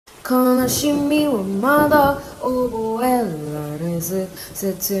悲しみはまだ覚えられず、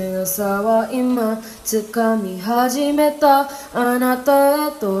切なさは今掴み始めた。あなた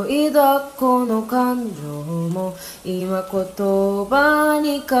へと抱くこの感情も今言葉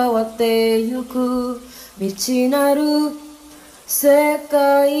に変わってゆく。未知なる世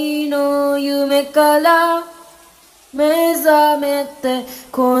界の夢から目覚めて、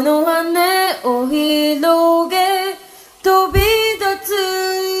この羽を広げ飛び立つ。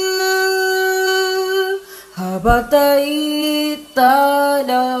羽ばたいた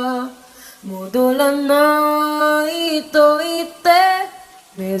ら戻らないと言って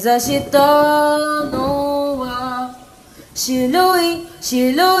目指したのは白い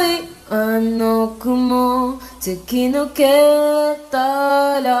あの雲。突き抜け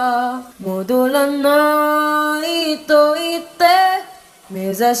たら戻らないと言って目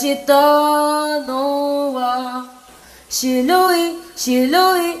指したのは白い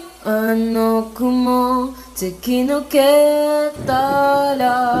あの雲。突き抜けた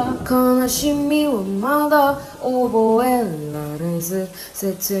ら悲しみはまだ覚えられず、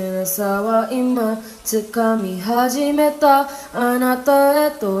切なさは今掴み始めた。あなた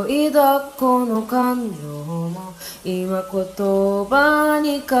へと抱くこの感情も今言葉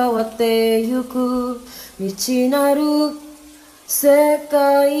に変わってゆく。未知なる世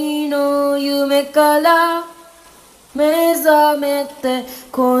界の夢から目覚めて、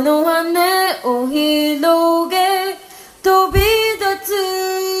この羽を広げ飛び立つ。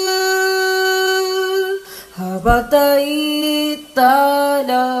羽ばたいた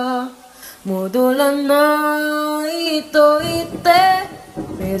ら戻らないと言って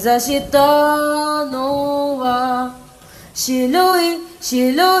目指したのは白い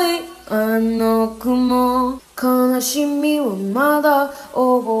あの雲。悲しみはまだ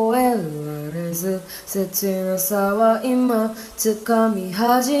覚えられず、切なさは今掴み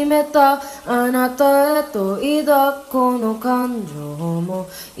始めた。あなたへと抱くこの感情も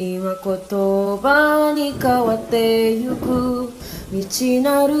今言葉に変わってゆく。未知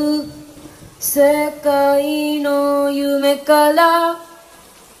なる世界の夢から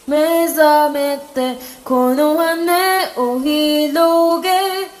目覚めて、この羽を広げ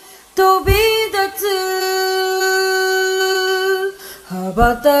飛び立つ。羽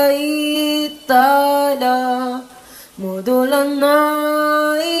ばたいたら戻ら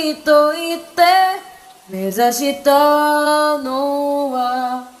ないと言って目指したの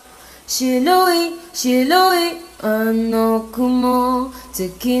は白いあの雲。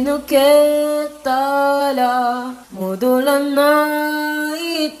突き抜けたら戻らな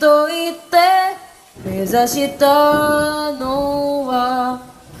いと言って目指したのは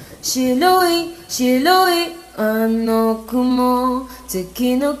白いあの雲。突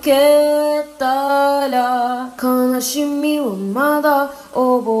き抜けたら悲しみはまだ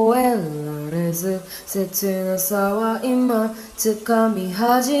覚えられず、切なさは今掴み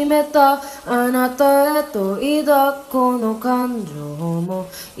始めた。あなたへと抱くこの感情も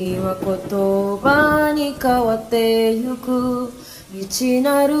今言葉に変わってゆく。未知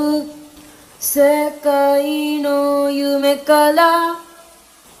なる世界の夢から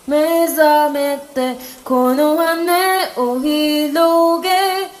目覚めて、この羽を広げ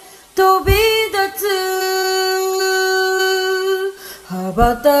飛び立つ。羽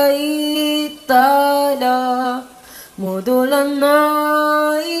ばたいたら戻ら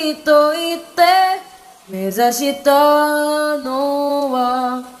ないと言って目指したの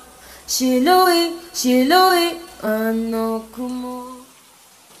は白いあの雲。